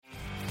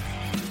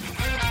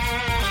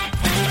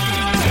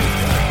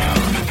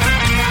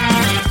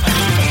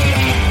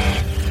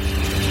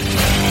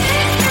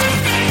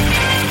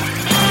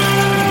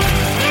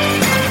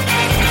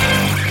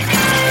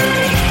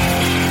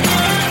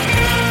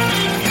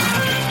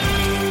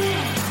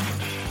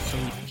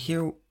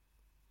here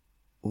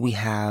we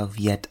have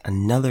yet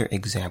another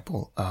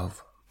example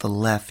of the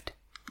left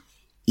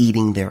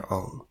eating their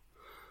own.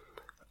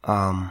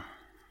 Barack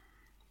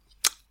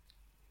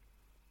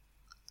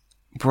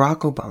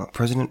Obama,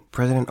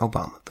 President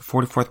Obama, the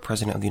 44th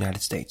President of the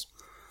United States,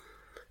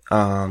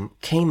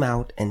 came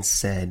out and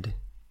said,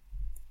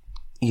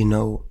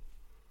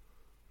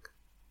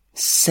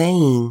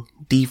 saying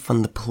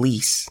defund the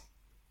police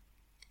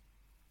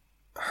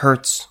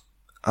hurts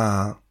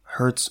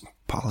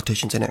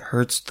politicians, and it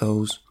hurts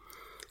those.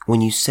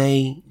 When you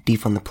say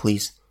defund the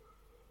police,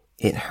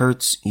 it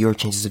hurts your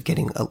chances of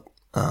getting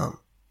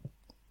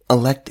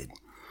elected.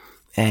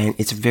 And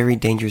it's a very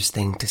dangerous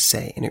thing to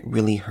say, and it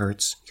really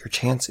hurts your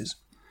chances.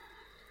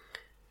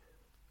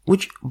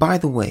 Which, by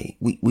the way,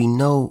 we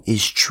know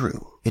is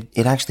true.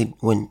 It actually,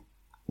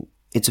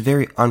 it's a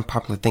very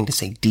unpopular thing to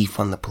say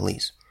defund the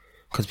police.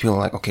 Because people are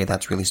like, okay,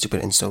 that's really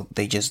stupid, and so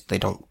they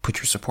don't put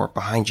your support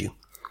behind you.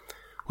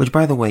 Which,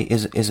 by the way,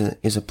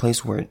 is a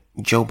place where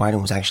Joe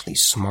Biden was actually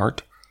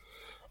smart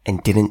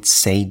and didn't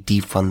say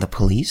defund the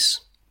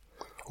police.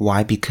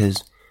 Why?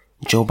 Because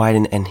Joe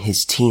Biden and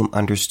his team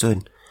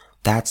understood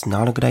that's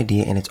not a good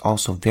idea, and it's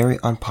also very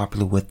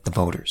unpopular with the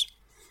voters.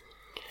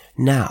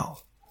 Now,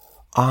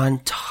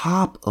 on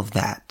top of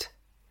that,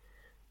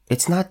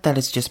 it's not that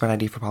it's just a bad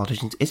idea for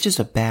politicians, it's just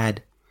a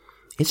bad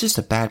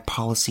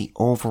policy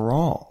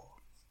overall.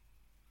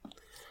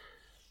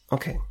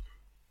 Okay.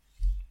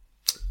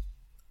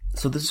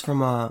 So this is from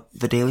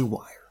the Daily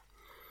Wire.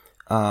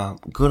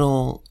 Good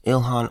old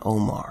Ilhan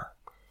Omar.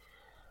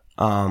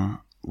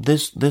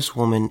 This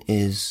woman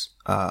is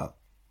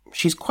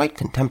she's quite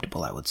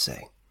contemptible, I would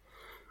say.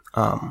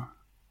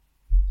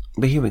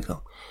 But here we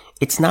go.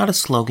 It's not a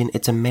slogan,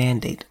 it's a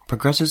mandate.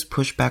 Progressives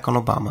push back on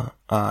Obama,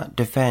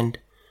 defend,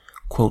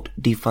 quote,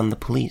 defund the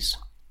police.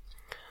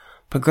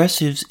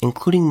 Progressives,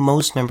 including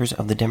most members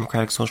of the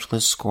Democratic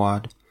Socialist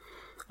Squad,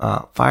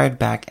 fired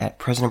back at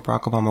President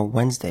Barack Obama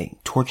Wednesday,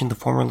 torching the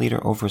former leader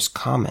over his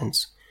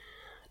comments,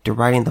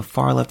 deriding the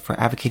far left for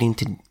advocating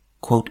to,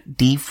 quote,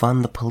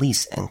 defund the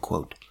police, end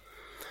quote.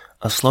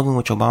 A slogan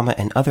which Obama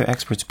and other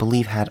experts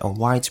believe had a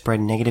widespread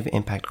negative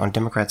impact on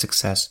Democrat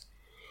success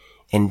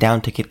in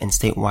down-ticket and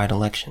statewide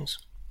elections.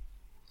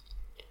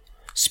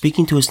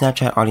 Speaking to his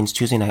Snapchat audience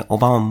Tuesday night,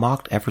 Obama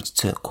mocked efforts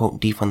to, quote,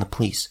 defund the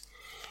police,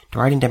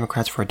 deriding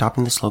Democrats for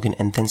adopting the slogan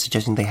and then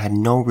suggesting they had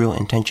no real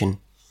intention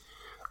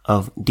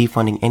of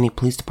defunding any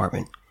police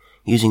department,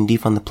 using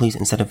defund the police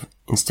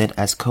instead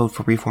as code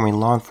for reforming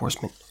law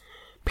enforcement,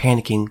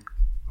 panicking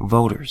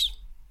voters.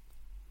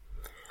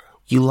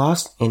 You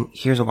lost, and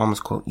here's Obama's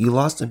quote, "You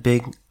lost a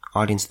big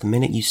audience the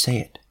minute you say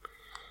it,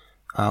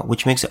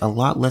 which makes it a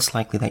lot less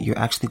likely that you're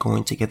actually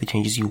going to get the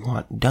changes you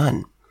want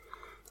done,"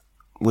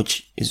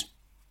 which is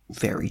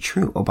very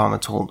true, Obama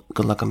told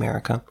Good Luck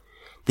America.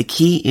 The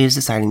key is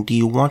deciding, do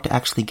you want to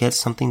actually get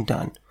something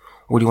done,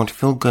 or do you want to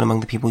feel good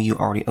among the people you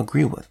already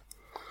agree with?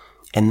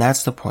 And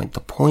that's the point. The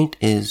point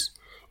is,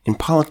 in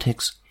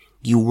politics,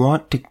 you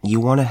want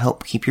to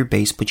help keep your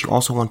base, but you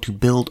also want to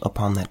build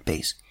upon that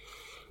base.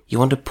 You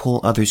want to pull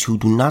others who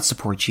do not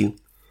support you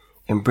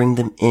and bring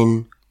them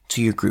in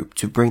to your group,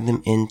 to bring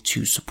them in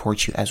to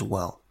support you as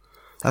well.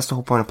 That's the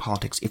whole point of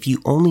politics. If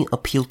you only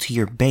appeal to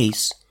your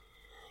base,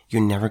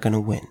 you're never going to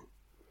win.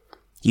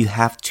 You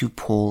have to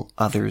pull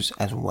others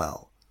as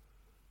well.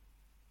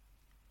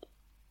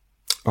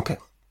 Okay.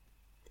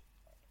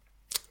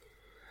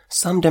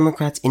 Some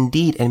Democrats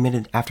indeed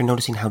admitted after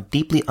noticing how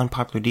deeply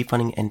unpopular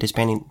defunding and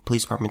disbanding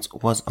police departments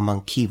was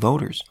among key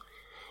voters,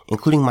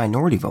 including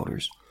minority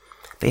voters,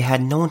 they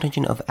had no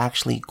intention of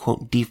actually,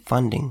 quote,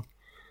 defunding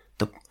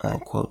the,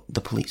 quote,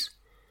 the police.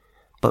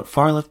 But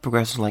far-left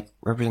progressives like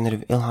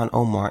Representative Ilhan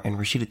Omar and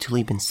Rashida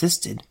Tlaib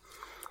insisted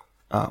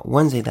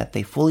Wednesday that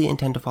they fully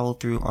intend to follow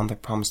through on their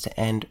promise to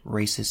end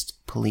racist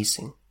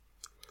policing.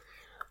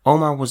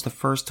 Omar was the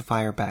first to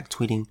fire back,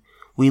 tweeting,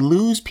 "We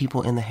lose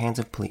people in the hands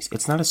of police.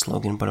 It's not a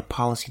slogan, but a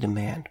policy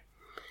demand,"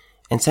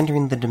 and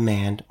centering the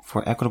demand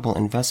for equitable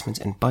investments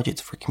and budgets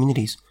for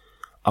communities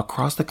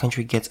across the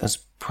country gets us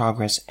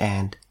progress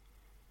and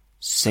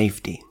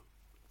safety.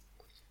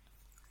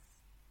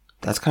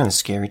 That's kind of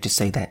scary to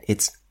say that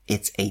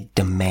it's a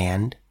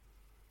demand.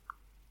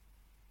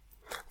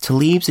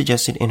 Tlaib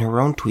suggested in her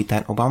own tweet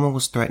that Obama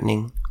was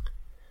threatening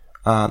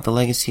the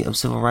legacy of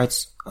civil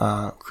rights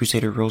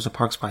crusader Rosa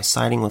Parks by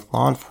siding with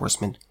law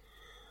enforcement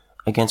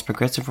against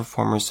progressive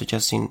reformers,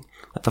 suggesting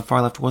that the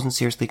far left wasn't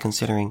seriously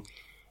considering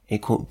a,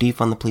 quote,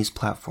 defund the police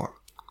platform.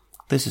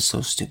 This is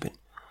so stupid.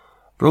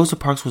 Rosa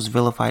Parks was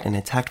vilified and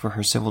attacked for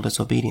her civil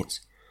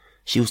disobedience.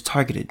 She was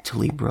targeted,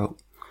 Tlaib wrote.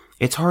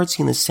 It's hard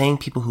seeing the same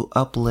people who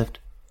uplift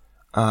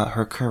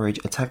her courage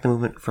attack the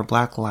movement for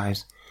Black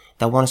lives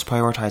that want us to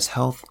prioritize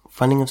health,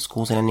 funding of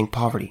schools, and ending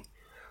poverty,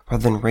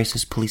 rather than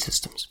racist police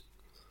systems.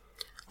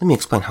 Let me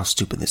explain how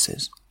stupid this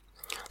is.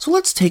 So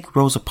let's take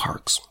Rosa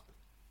Parks.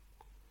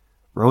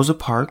 Rosa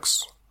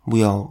Parks,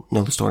 we all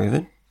know the story of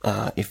it,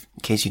 in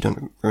case you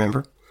don't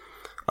remember.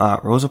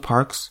 Rosa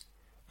Parks,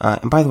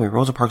 and by the way,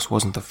 Rosa Parks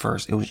wasn't the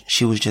first.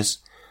 She was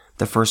just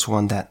the first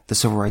one that the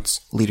civil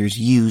rights leaders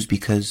used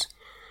because,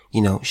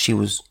 she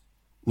was,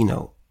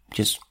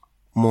 just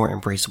more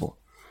embraceable.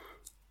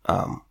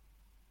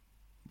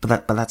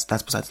 But that's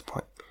besides the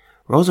point.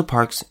 Rosa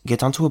Parks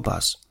gets onto a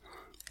bus,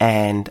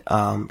 and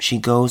she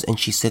goes and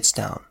she sits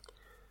down,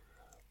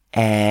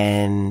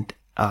 and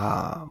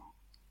a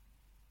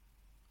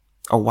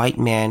white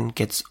man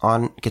gets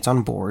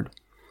on board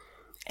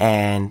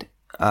and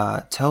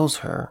tells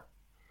her,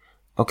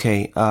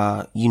 okay,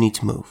 you need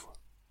to move.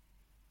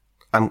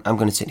 I'm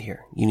going to sit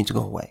here. You need to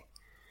go away.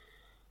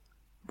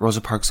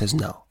 Rosa Parks says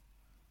no.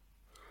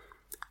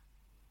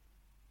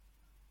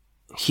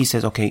 He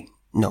says, okay,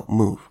 no,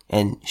 move.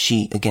 And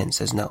she again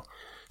says no.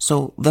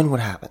 So then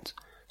what happens?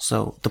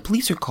 So the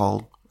police are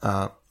called,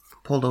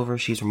 pulled over,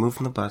 she's removed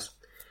from the bus,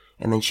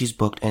 and then she's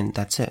booked, and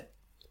that's it.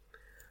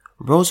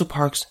 Rosa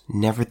Parks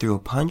never threw a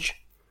punch.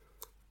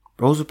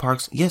 Rosa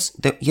Parks, yes,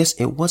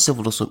 it was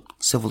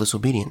civil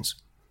disobedience.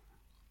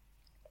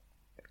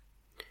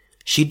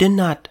 She did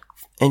not,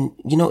 and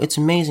it's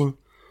amazing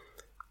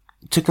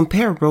to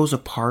compare Rosa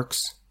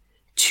Parks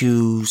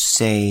to,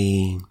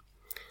 say,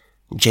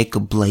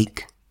 Jacob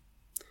Blake.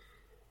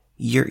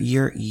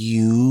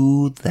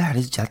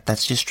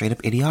 That's just straight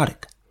up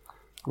idiotic.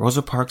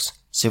 Rosa Parks'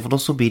 civil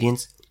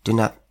disobedience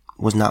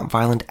was not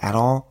violent at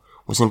all,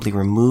 was simply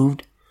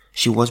removed.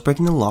 She was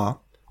breaking the law,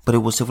 but it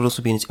was civil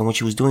disobedience, and what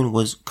she was doing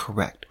was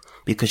correct.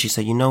 Because she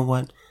said, you know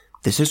what?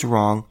 This is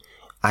wrong.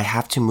 I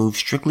have to move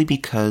strictly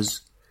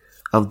because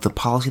of the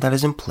policy that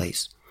is in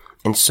place.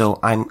 And so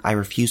I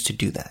refuse to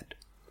do that.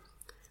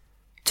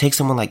 Take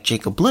someone like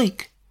Jacob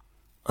Blake.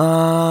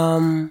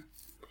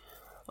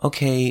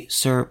 Okay,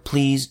 sir,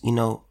 please,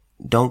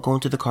 don't go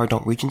into the car.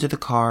 Don't reach into the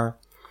car.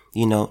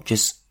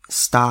 Just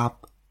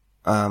stop.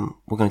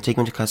 We're going to take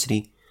him into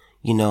custody.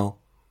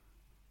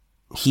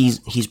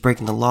 He's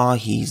breaking the law.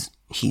 He's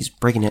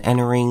breaking and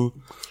entering.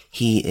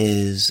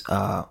 He's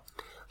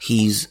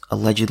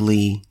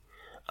allegedly,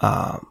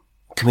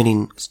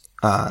 committing,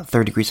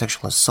 third-degree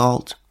sexual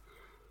assault.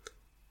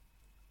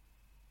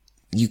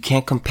 You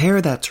can't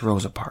compare that to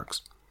Rosa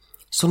Parks.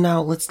 So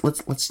now let's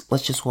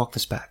just walk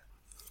this back.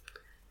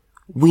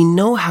 We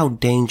know how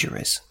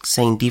dangerous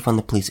saying defund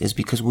the police is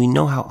because we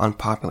know how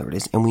unpopular it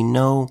is, and we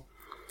know,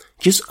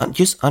 just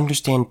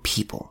understand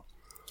people.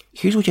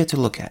 Here's what you have to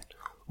look at.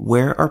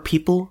 Where are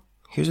people?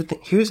 Here's the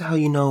thing. Here's how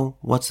you know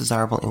what's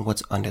desirable and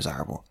what's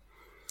undesirable.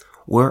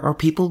 Where are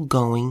people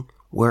going?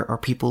 Where are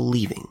people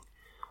leaving?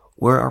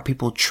 Where are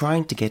people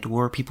trying to get?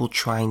 Where are people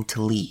trying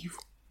to leave?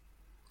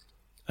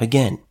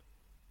 Again,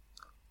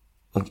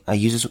 I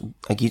use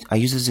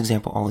this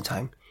example all the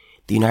time.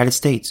 The United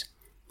States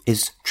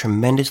is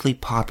tremendously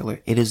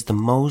popular. It is the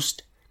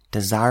most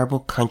desirable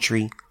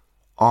country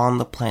on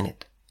the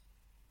planet.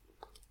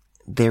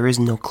 There is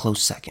no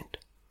close second.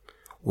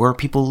 Where are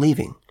people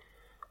leaving?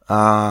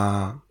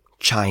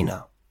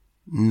 China,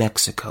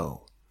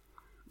 Mexico,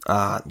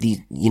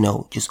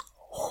 just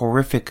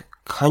horrific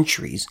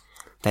countries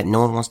that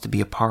no one wants to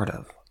be a part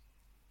of.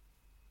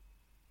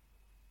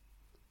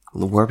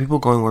 Where are people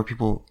going?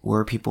 Where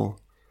are people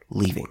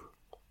leaving?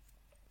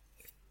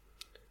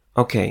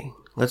 Okay,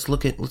 let's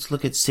look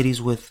at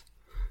cities with,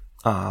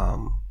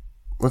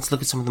 let's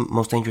look at some of the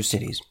most dangerous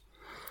cities.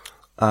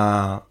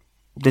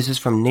 This is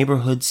from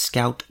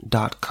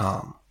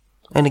neighborhoodscout.com.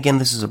 And again,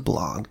 this is a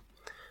blog.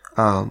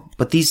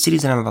 But these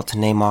cities that I'm about to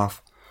name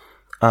off,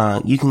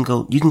 you can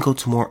go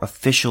to more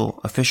official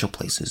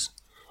places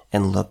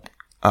and look.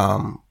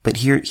 But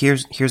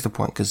here's the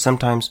point, because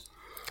sometimes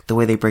the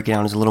way they break it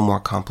down is a little more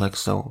complex.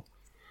 So,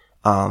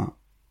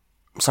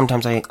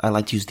 sometimes I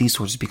like to use these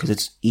sources because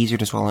it's easier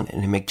to swallow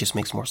and it just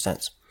makes more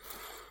sense.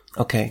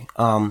 Okay.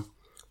 The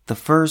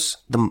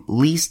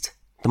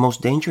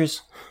most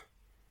dangerous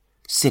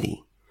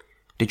city,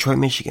 Detroit,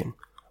 Michigan.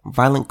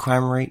 Violent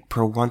crime rate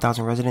per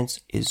 1,000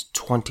 residents is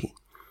 20,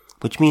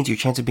 which means your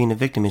chance of being a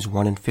victim is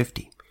 1 in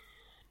 50.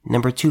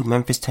 Number 2,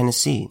 Memphis,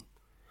 Tennessee.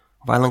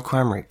 Violent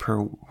crime rate per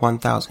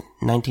 1,000,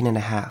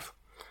 19.5.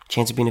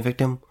 Chance of being a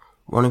victim,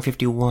 1 in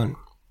 51.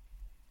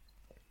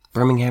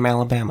 Birmingham,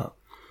 Alabama.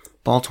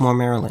 Baltimore,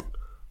 Maryland.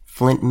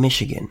 Flint,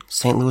 Michigan.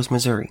 St. Louis,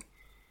 Missouri.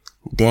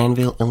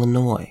 Danville,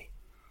 Illinois.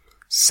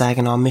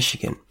 Saginaw,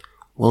 Michigan.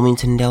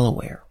 Wilmington,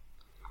 Delaware.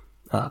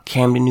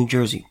 Camden, New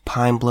Jersey.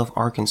 Pine Bluff,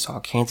 Arkansas.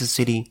 Kansas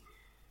City,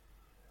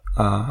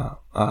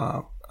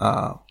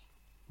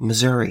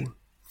 Missouri.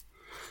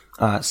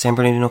 San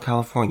Bernardino,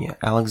 California.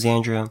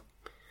 Alexandria,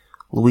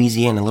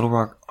 Louisiana. Little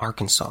Rock,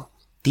 Arkansas.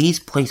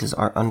 These places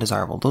are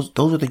undesirable.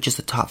 Those are just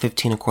the top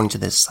 15 according to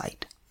this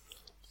site.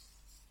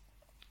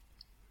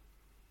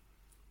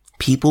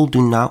 People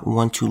do not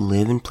want to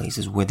live in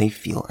places where they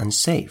feel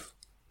unsafe.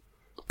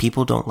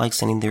 People don't like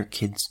sending their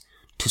kids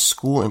to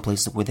school in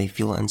places where they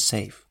feel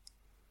unsafe.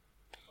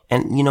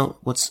 And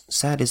what's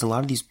sad is a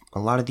lot of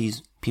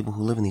these people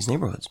who live in these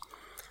neighborhoods,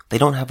 they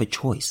don't have a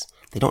choice.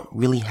 They don't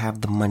really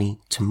have the money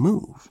to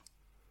move.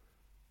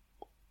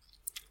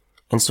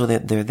 And so they're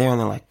there and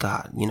they're like,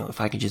 God,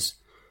 if I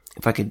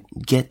could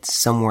get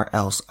somewhere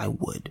else, I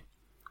would.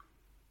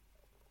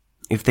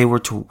 If they were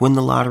to win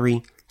the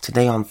lottery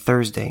today on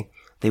Thursday,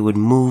 they would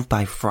move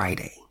by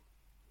Friday.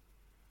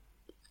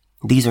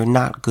 These are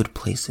not good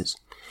places.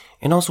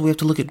 And also we have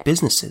to look at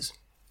businesses.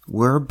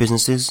 Where are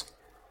businesses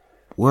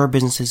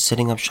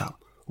setting up shop?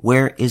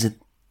 Where is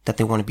it that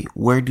they want to be?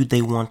 Where do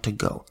they want to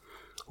go?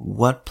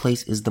 What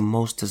place is the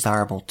most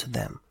desirable to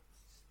them?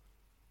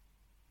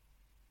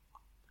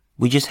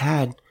 We just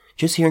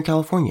here in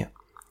California,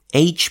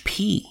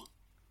 HP.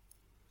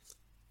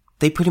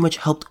 They pretty much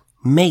helped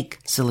make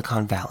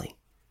Silicon Valley.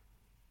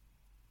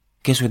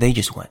 Guess where they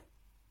just went?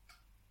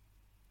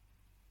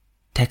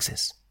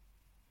 Texas.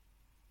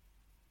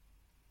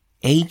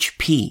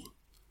 HP,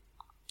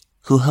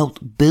 who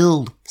helped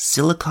build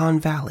Silicon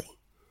Valley,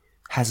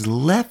 has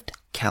left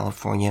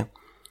California.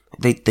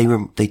 They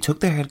took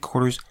their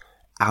headquarters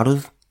out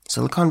of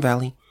Silicon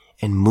Valley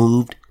and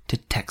moved to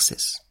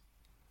Texas.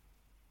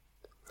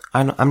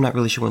 I'm not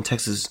really sure when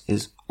Texas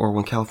is, or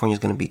when California is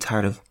going to be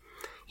tired of,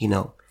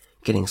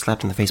 getting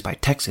slapped in the face by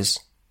Texas.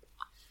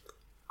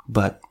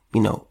 But,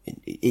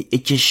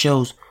 it just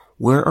shows,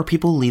 where are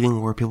people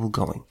leaving, where are people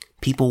going?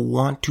 People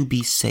want to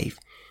be safe.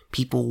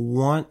 People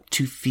want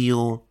to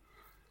feel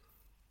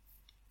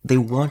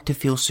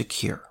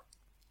secure.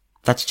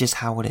 That's just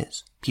how it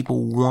is.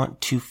 People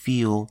want to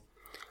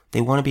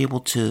they want to be able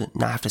to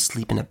not have to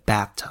sleep in a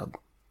bathtub.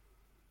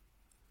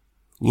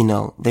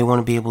 They want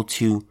to be able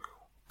to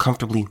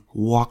comfortably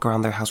walk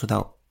around their house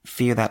without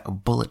fear that a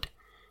bullet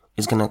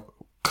is going to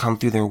come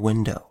through their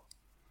window.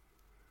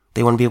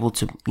 They want to be able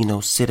to,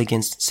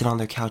 sit on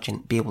their couch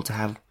and be able to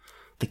have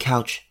the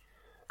couch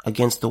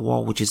against the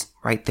wall, which is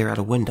right there at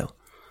a window.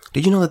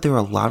 Did you know that there are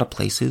a lot of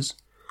places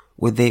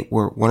where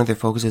one of their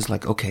focus is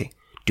like, okay,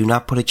 do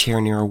not put a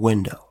chair near a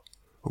window.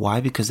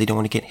 Why? Because they don't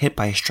want to get hit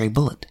by a stray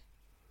bullet.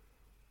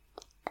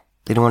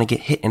 They don't want to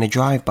get hit in a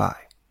drive-by.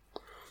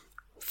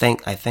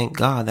 I thank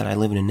God that I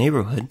live in a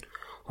neighborhood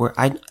where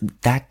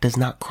that does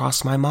not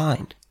cross my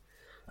mind.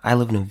 I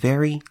live in a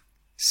very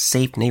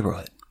safe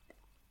neighborhood.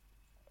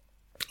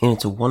 And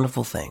it's a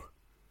wonderful thing.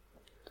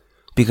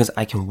 Because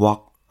I can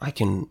walk up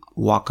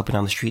and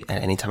down the street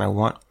at any time I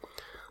want.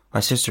 My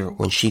sister,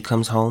 when she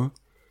comes home,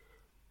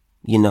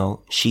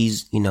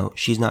 she's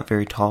not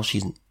very tall,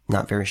 she's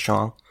not very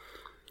strong,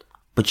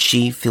 but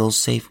she feels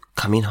safe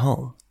coming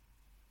home.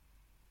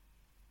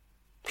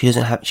 She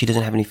doesn't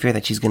have any fear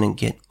that she's gonna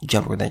get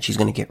jumped, or that she's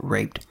gonna get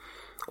raped,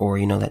 or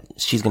that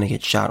she's gonna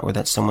get shot, or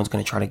that someone's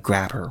gonna try to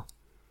grab her.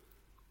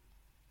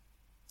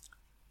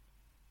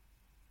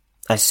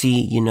 I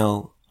see,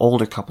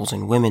 older couples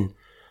and women,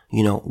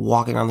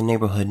 walking around the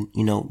neighborhood,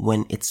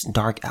 when it's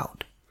dark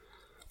out.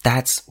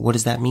 What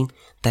does that mean?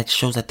 That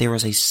shows that there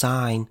is a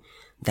sign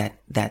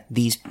that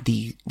these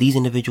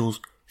individuals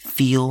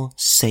feel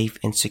safe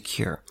and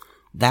secure.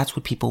 That's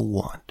what people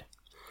want.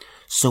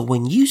 So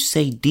when you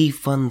say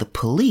defund the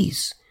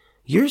police,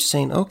 you're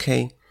saying,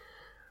 okay,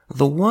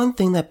 the one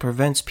thing that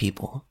prevents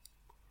people,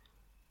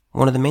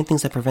 one of the main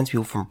things that prevents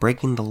people from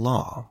breaking the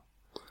law,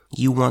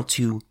 you want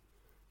to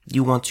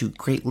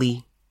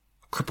greatly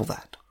cripple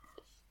that.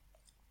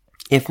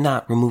 If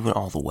not, remove it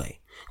all the way.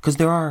 Because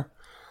there are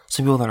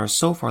some people that are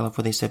so far left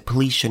where they said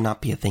police should not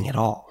be a thing at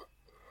all.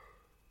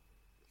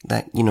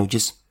 That,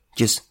 just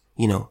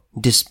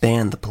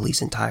disband the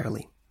police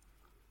entirely.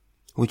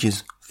 Which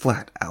is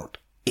flat out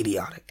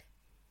idiotic.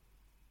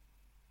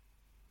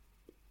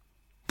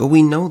 But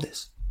we know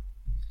this.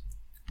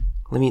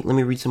 Let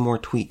me read some more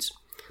tweets.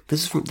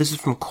 This is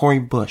from Cori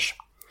Bush,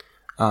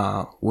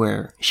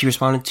 where she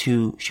responded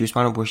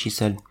where she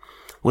said,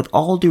 "With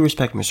all due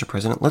respect, Mr.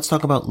 President, let's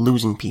talk about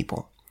losing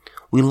people.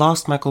 We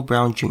lost Michael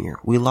Brown Jr.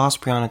 We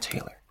lost Breonna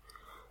Taylor.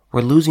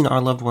 We're losing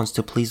our loved ones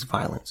to police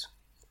violence.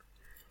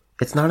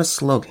 It's not a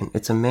slogan,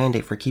 it's a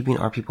mandate for keeping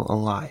our people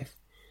alive.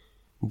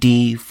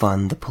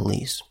 Defund the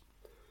police."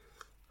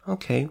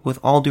 Okay, with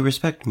all due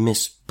respect,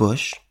 Miss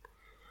Bush.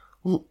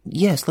 Well,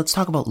 yes, let's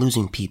talk about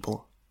losing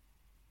people.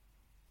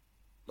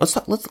 Let's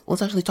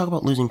actually talk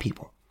about losing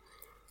people.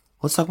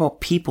 Let's talk about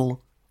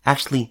people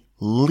actually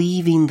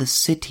leaving the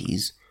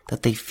cities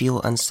that they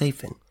feel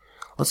unsafe in.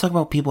 Let's talk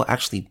about people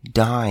actually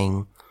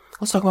dying.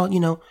 Let's talk about,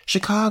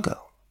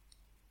 Chicago.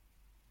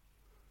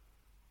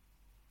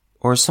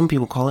 Or as some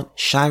people call it,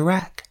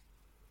 Chirac.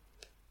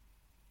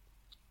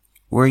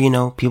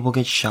 Where, people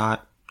get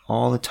shot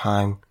all the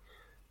time.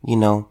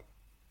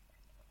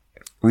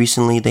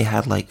 Recently they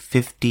had like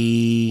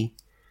 50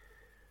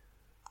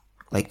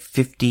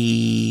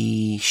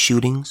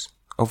 shootings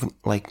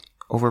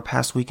over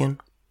past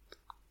weekend.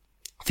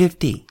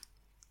 50.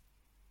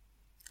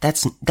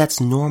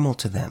 That's normal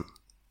to them.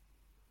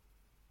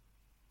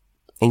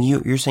 And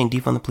you're saying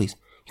defund the police.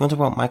 You want to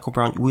talk about Michael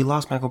Brown? We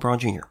lost Michael Brown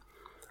Jr.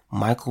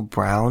 Michael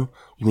Brown?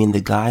 You mean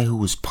the guy who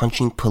was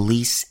punching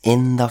police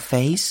in the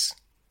face?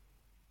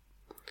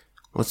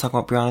 Let's talk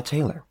about Breonna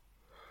Taylor.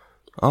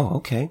 Oh,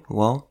 okay.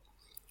 Well,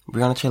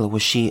 Breonna Taylor,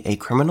 was she a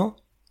criminal?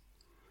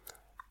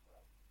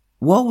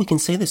 Well, we can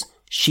say this.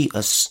 She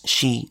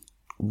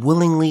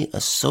willingly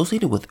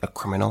associated with a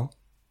criminal,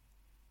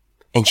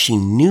 and she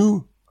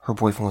knew her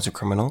boyfriend was a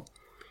criminal,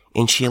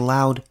 and she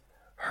allowed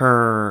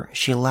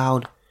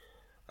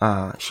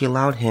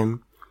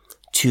him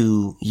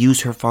to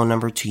use her phone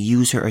number, to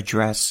use her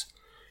address,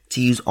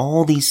 to use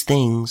all these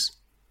things.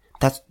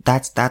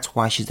 That's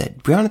why she's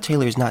dead. Breonna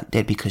Taylor is not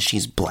dead because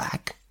she's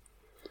black.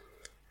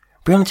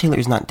 Breonna Taylor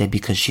is not dead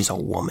because she's a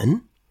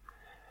woman.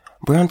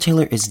 Breonna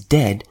Taylor is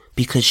dead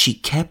because she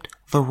kept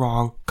the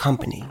wrong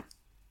company.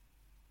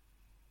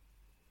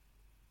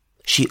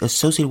 She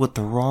associated with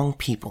the wrong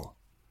people.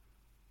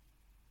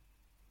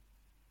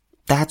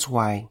 That's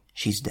why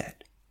she's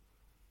dead.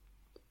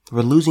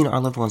 We're losing our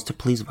loved ones to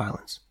police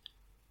violence.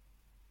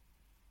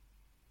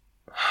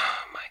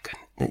 My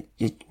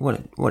goodness.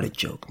 What a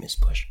joke, Miss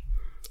Bush.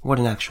 What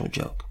an actual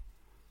joke.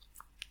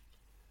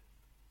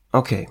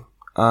 Okay.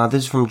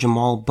 This is from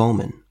Jamal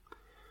Bowman.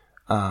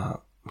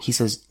 He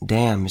says,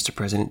 damn, Mr.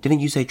 President,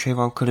 didn't you say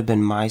Trayvon could have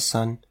been my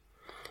son?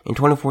 In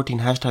 2014,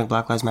 hashtag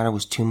Black Lives Matter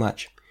was too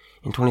much.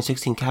 In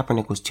 2016,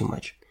 Kaepernick was too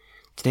much.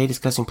 Today,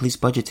 discussing police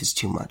budgets is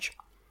too much.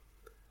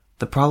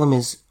 The problem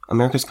is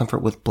America's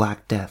comfort with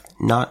Black Death,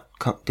 not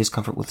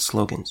discomfort with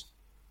slogans.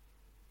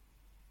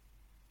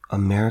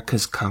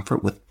 America's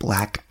comfort with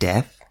Black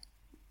Death?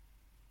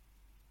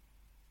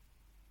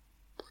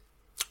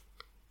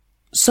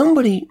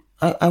 Somebody,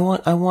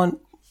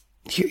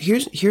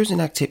 here's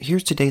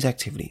today's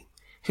activity.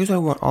 Here's what I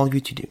want all of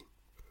you to do.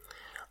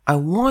 I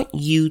want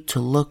you to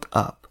look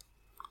up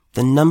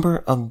the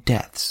number of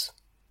deaths,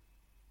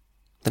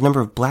 the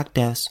number of black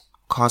deaths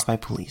caused by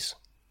police.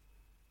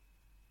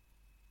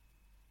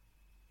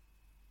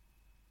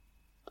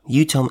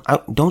 You tell me,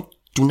 do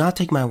not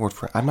take my word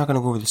for it. I'm not going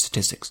to go over the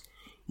statistics.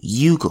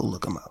 You go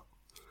look them up.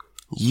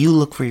 You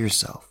look for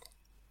yourself.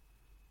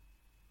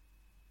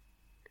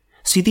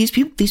 See, these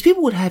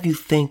people would have you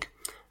think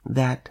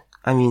that,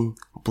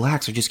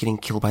 blacks are just getting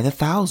killed by the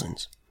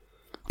thousands.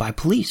 By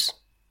police.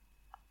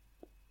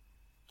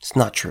 It's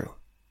not true.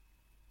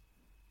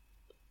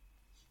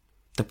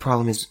 The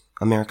problem is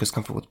America's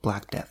comfort with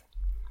Black Death.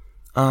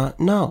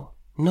 No.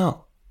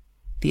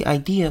 The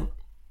idea,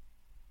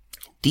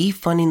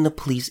 defunding the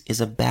police is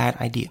a bad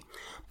idea.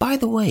 By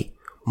the way,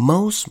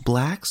 most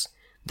blacks,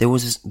 there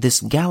was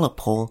this Gallup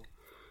poll,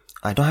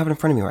 I don't have it in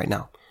front of me right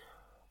now,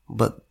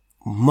 but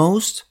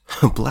most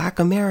black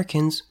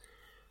Americans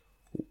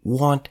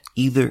want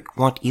either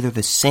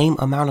the same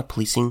amount of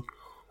policing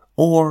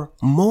or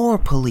more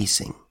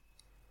policing.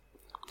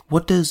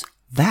 What does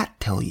that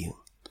tell you?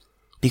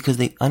 Because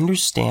they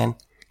understand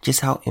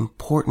just how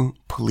important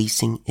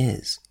policing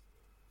is.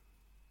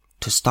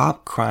 To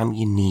stop crime,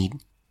 you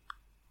need,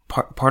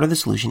 part of the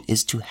solution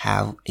is to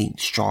have a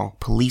strong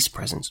police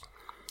presence.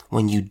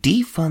 When you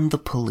defund the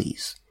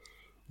police,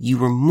 you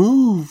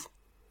remove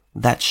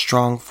that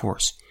strong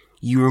force.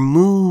 You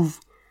remove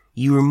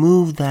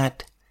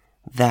that,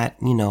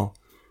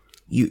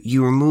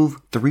 you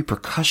remove the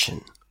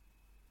repercussion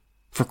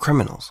for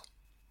criminals.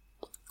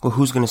 Well,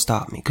 who's going to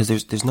stop me? Because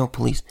there's no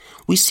police.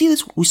 We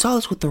saw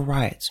this with the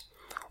riots.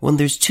 When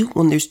there's too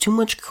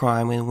much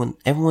crime and when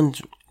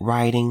everyone's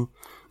rioting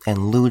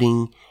and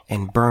looting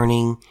and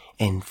burning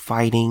and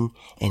fighting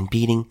and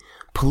beating,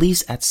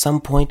 police at some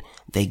point,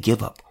 they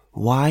give up.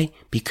 Why?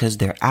 Because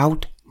they're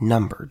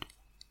outnumbered.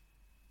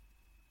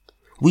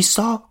 We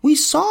saw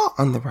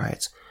on the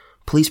riots,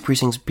 police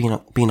precincts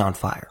being on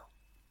fire.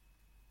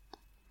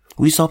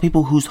 We saw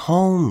people whose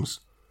homes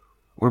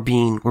were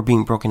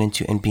being broken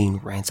into and being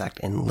ransacked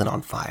and lit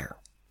on fire.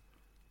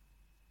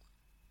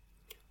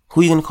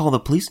 Who are you going to call the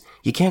police?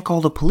 You can't call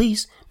the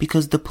police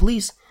because the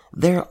police,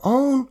 their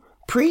own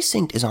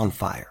precinct is on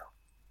fire.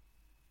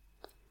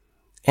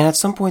 And at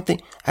some point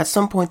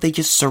they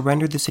just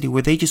surrendered the city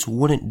where they just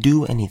wouldn't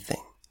do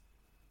anything.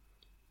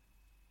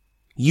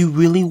 You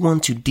really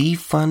want to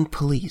defund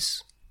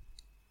police?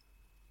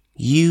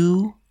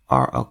 You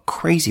are a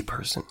crazy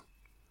person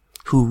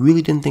who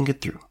really didn't think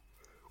it through.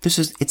 This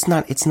is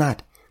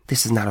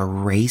not a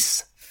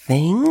race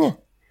thing.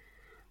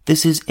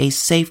 This is a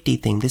safety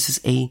thing. This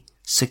is a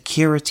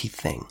security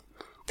thing.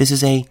 This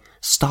is a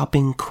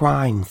stopping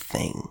crime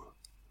thing.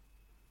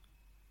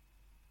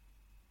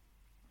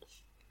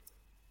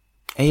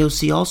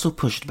 AOC also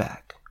pushed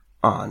back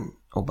on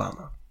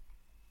Obama.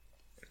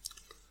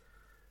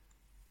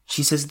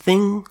 She says the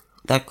thing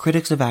that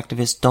critics of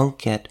activists don't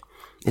get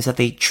is that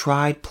they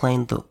tried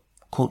playing the,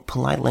 quote,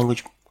 polite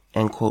language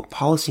and, quote,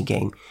 policy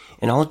game,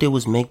 and all it did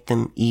was make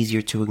them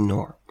easier to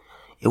ignore.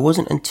 It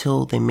wasn't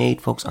until they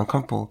made folks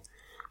uncomfortable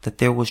that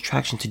there was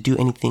traction to do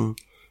anything,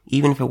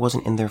 even if it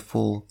wasn't in their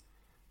full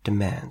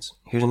demands.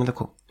 Here's another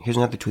quote. Here's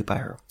another tweet by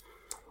her.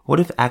 What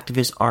if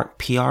activists aren't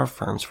PR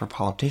firms for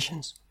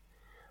politicians?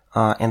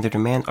 And their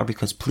demands are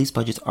because police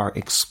budgets are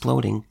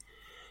exploding,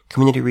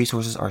 community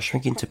resources are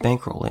shrinking to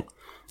bankroll it,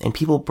 and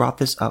people brought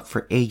this up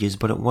for ages,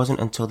 but it wasn't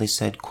until they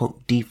said,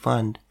 quote,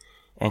 defund,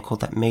 and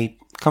quote, that made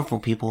comfortable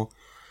people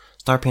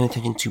start paying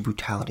attention to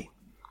brutality.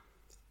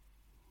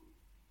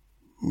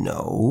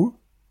 No.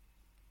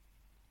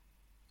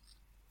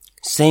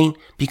 Saying,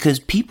 because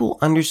people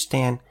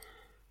understand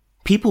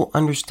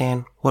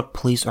what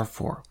police are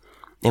for.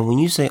 And when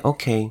you say,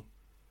 okay,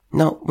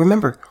 now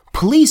remember,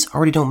 police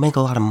already don't make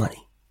a lot of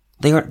money.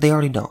 They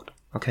already don't,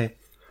 okay?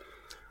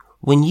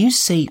 When you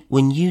say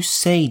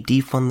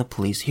defund the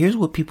police, here's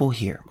what people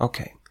hear.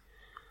 Okay.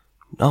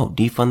 Oh,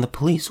 defund the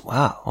police.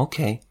 Wow.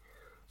 Okay.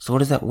 So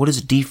what is that? What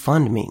does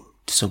defund mean?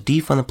 So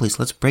defund the police.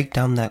 Let's break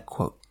down that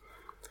quote.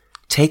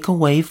 Take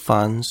away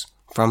funds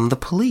from the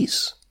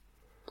police.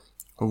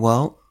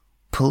 Well,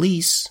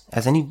 police,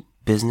 as any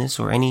business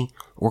or any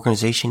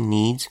organization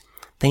needs,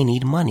 they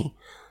need money.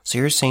 So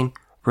you're saying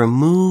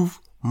remove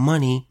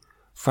money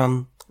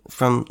from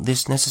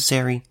this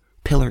necessary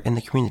pillar in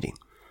the community.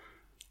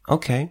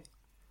 Okay.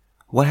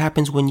 What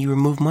happens when you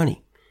remove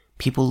money?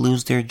 People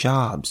lose their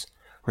jobs.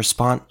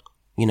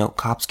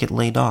 Cops get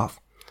laid off.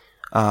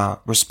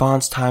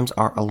 Response times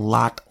are a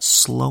lot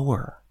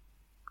slower.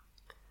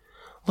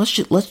 Let's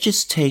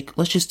just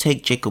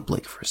take Jacob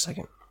Blake for a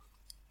second.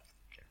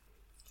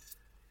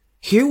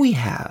 Here we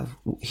have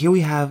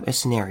a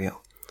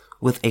scenario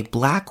with a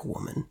black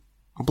woman,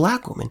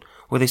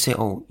 where they say,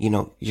 oh,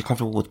 you're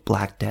comfortable with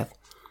Black Death.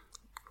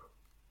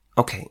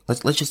 Okay,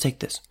 let's just take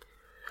this.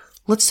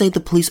 Let's say the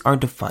police are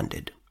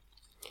defunded.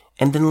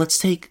 And then let's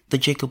take the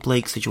Jacob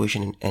Blake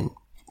situation and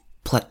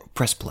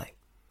press play.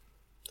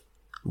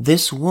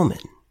 This woman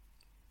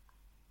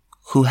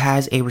who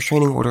has a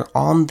restraining order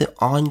on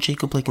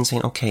Jacob Blake and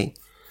saying, okay,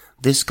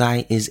 this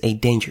guy is a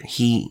danger.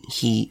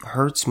 He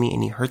hurts me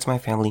and he hurts my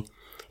family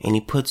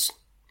and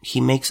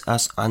he makes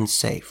us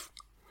unsafe.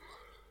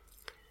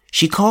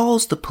 She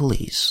calls the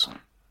police.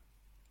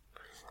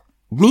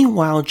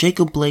 Meanwhile,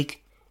 Jacob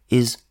Blake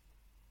is,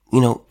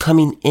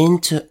 coming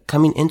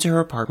into her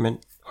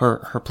apartment,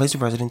 her place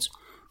of residence,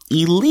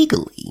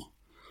 illegally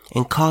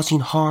and causing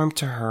harm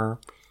to her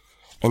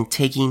and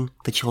taking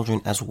the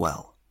children as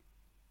well.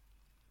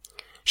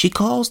 She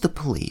calls the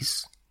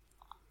police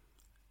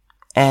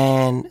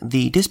and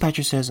the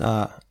dispatcher says,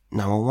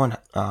 911,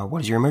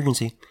 what is your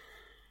emergency?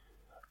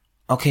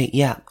 Okay,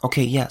 yeah.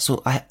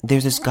 So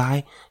there's this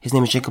guy, his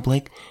name is Jacob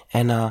Blake,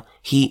 and I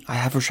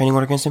have a restraining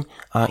order against him.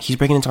 He's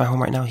breaking into my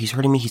home right now. He's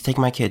hurting me. He's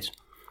taking my kids.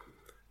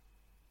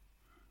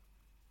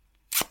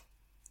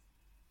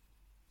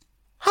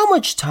 How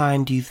much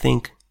time do you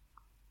think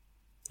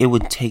it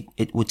would take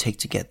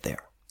to get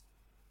there?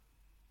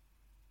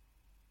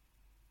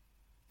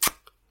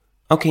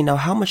 Okay, now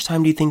how much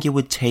time do you think it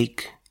would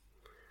take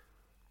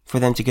for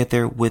them to get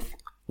there with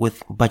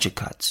budget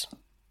cuts?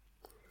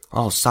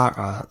 Oh,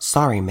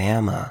 sorry,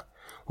 ma'am.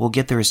 We'll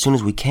get there as soon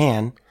as we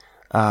can.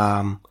 There's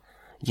a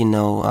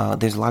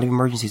lot of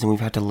emergencies and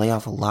we've had to lay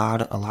off a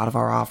lot of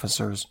our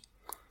officers.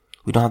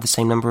 We don't have the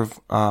same number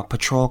of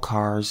patrol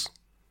cars.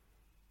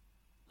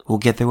 We'll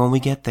get there when we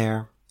get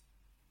there.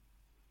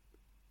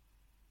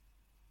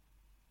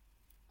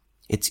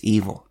 It's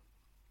evil.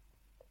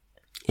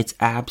 It's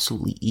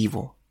absolutely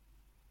evil.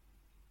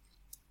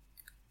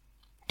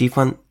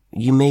 Defund,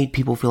 you made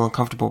people feel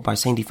uncomfortable by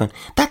saying defund.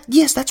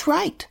 Yes, that's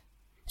right.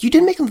 You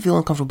did make them feel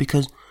uncomfortable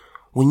because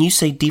when you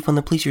say defund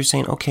the police, you're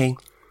saying, okay,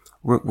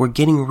 we're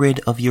getting rid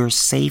of your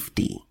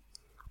safety.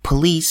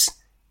 Police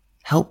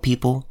help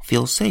people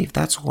feel safe.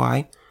 That's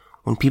why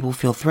when people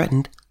feel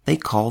threatened, they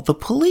call the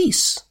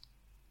police.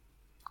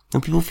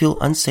 When people feel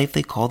unsafe,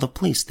 they call the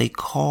police. They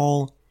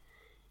call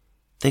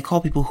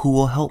people who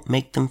will help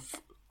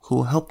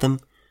them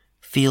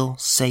feel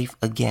safe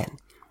again.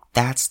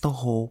 That's the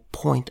whole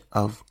point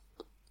of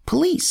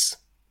police.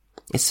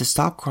 It's to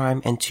stop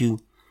crime and to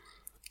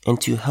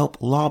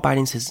help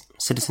law-abiding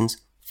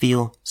citizens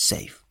feel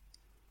safe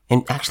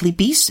and actually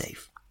be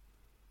safe.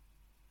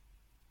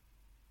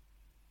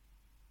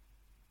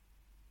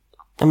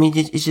 I mean,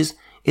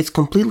 it's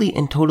completely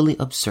and totally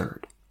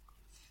absurd.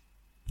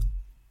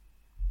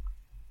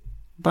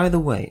 By the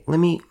way, let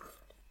me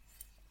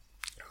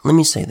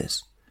say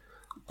this.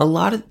 A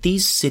lot of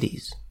these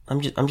cities, I'm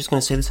just going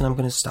to say this and I'm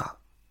going to stop.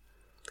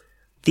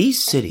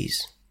 These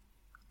cities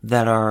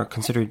that are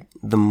considered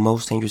the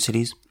most dangerous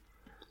cities,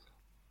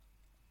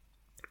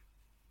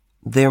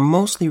 they're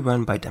mostly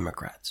run by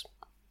Democrats.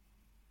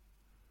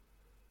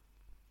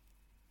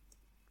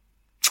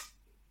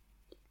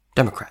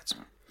 Democrats.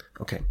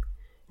 Okay.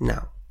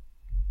 Now,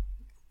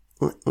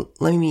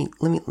 let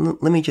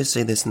me just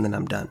say this and then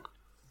I'm done.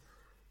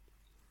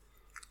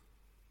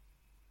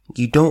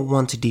 You don't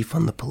want to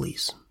defund the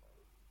police.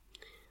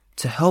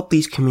 To help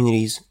these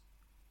communities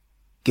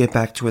get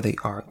back to where they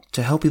are,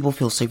 to help people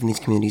feel safe in these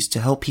communities, to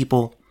help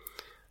people,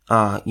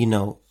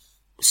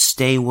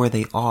 stay where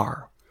they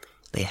are,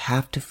 they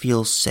have to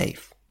feel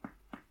safe.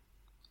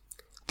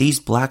 These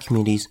black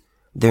communities,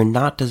 they're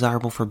not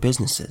desirable for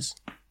businesses.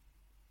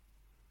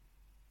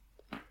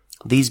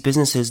 These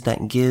businesses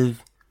that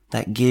give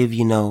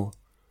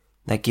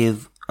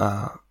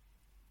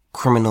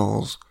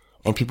criminals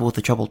and people with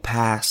a troubled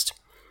past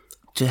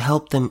to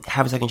help them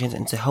have a second chance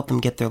and to help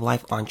them get their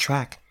life on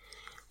track.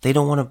 They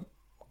don't want to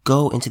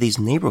go into these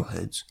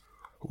neighborhoods.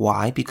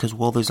 Why? Because,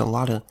 well, there's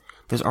already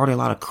a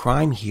lot of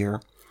crime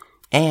here.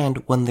 And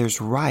when there's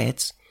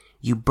riots,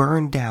 you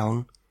burn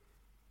down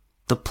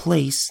the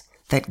place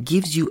that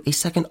gives you a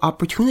second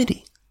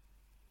opportunity.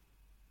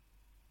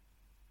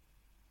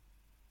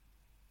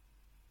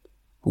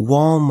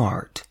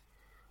 Walmart,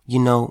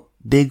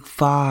 Big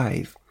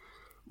Five,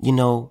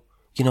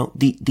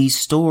 these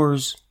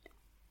stores,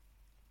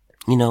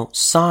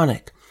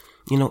 Sonic,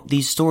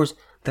 these stores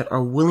that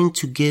are willing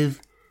to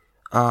give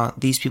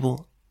these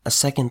people a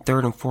second,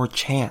 third, and fourth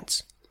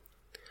chance.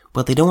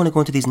 But they don't want to go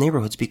into these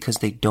neighborhoods because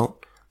they don't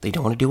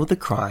want to deal with the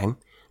crime.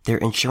 Their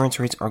insurance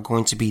rates are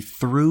going to be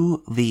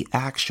through the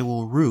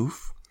actual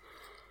roof.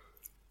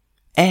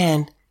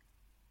 And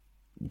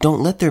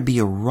don't let there be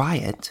a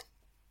riot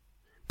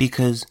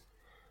because,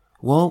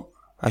 well,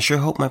 I sure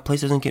hope my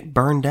place doesn't get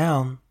burned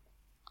down.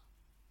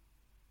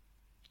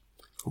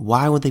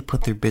 Why would they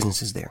put their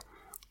businesses there?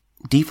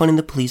 Defunding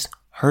the police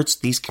hurts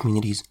these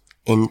communities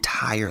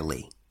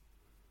entirely.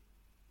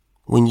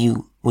 When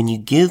you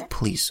give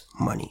police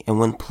money, and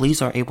when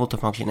police are able to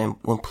function, and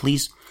when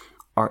police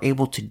are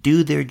able to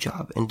do their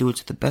job and do it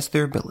to the best of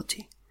their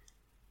ability,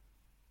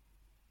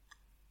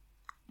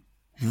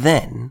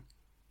 then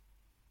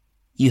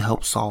you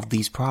help solve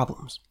these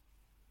problems.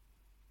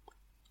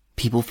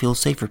 People feel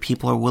safer.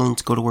 People are willing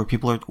to go to work.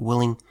 People are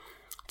willing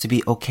to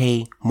be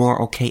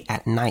more okay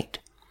at night.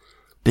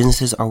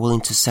 Businesses are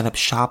willing to set up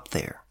shop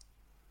there.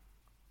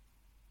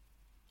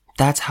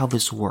 That's how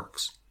this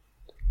works.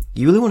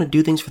 You really want to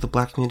do things for the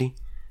black community?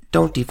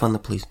 Don't defund the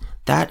police.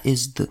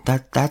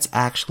 That's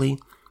actually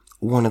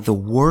one of the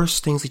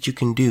worst things that you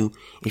can do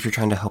if you're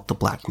trying to help the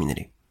black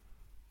community.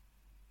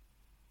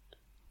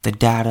 The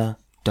data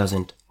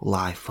doesn't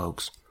lie,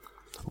 folks.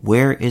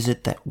 Where is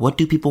it what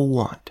do people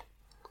want?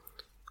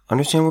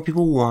 Understand what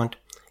people want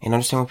and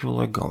understand where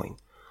people are going.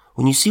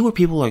 When you see where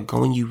people are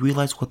going, you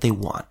realize what they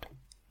want.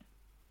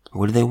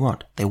 What do they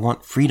want? They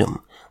want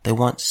freedom. They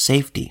want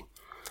safety.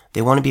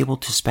 They want to be able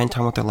to spend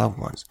time with their loved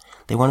ones.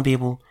 They want to be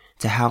able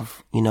to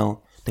have,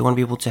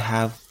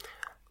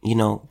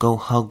 go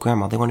hug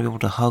grandma. They want to be able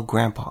to hug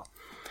grandpa.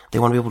 They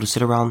want to be able to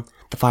sit around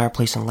the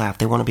fireplace and laugh.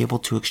 They want to be able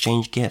to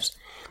exchange gifts.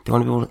 They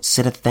want to be able to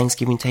sit at the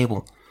Thanksgiving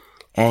table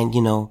and,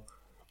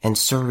 and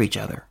serve each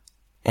other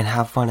and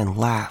have fun and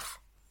laugh.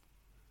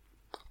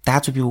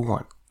 That's what people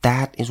want.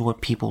 That is what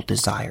people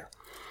desire.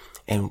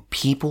 And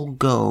people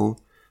go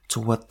to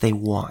what they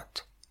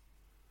want.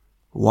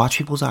 Watch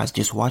people's eyes.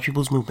 Just watch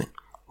people's movement.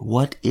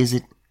 What is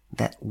it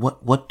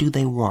what do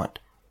they want?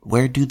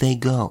 Where do they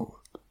go?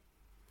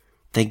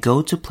 They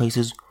go to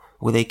places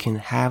where they can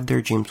have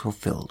their dreams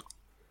fulfilled.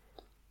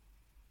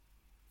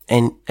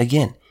 And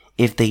again,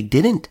 if they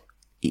don't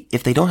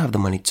have the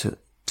money to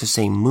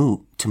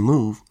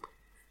move,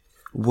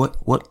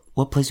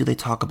 what place do they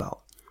talk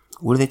about?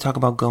 Where do they talk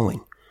about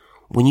going?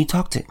 When you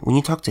talk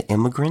to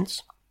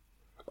immigrants,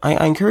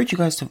 I encourage you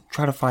guys to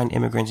try to find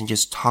immigrants and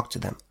just talk to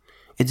them.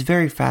 It's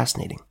very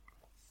fascinating.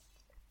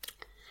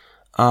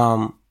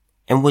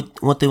 And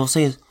what they will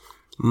say is,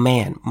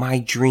 man, my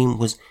dream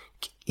was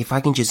if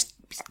I can just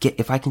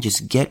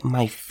get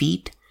my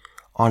feet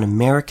on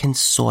American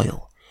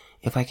soil,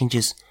 if I can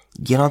just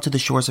get onto the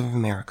shores of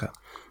America,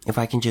 if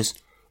I can just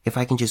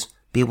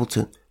be able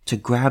to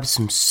grab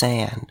some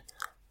sand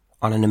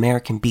on an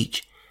American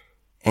beach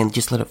and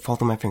just let it fall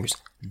through my fingers.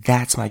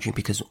 That's my dream,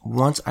 because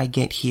once I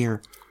get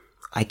here,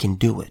 I can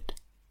do it.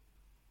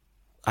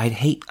 I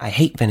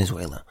hate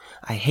Venezuela.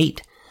 I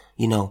hate,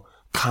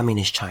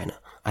 communist China.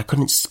 I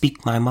couldn't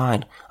speak my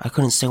mind. I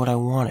couldn't say what I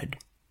wanted.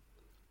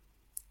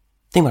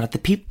 Think about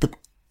it.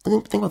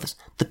 Think about this.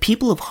 The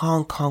people of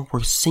Hong Kong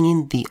were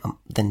singing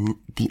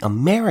the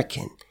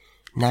American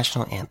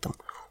national anthem.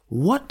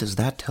 What does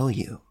that tell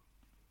you?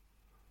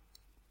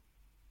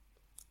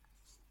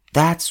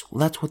 That's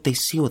what they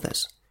see with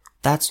us.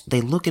 They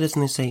look at us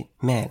and they say,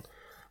 man,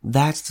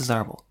 that's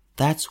desirable.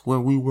 That's where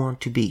we want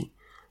to be.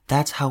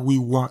 That's how we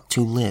want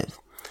to live.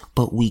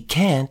 But we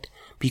can't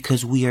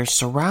because we are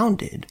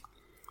surrounded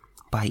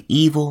by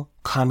evil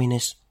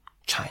communist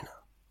China.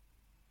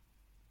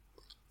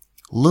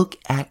 Look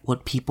at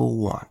what people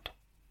want,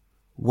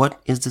 what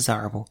is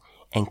desirable,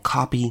 and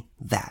copy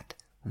that.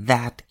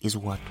 That is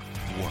what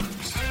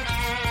works.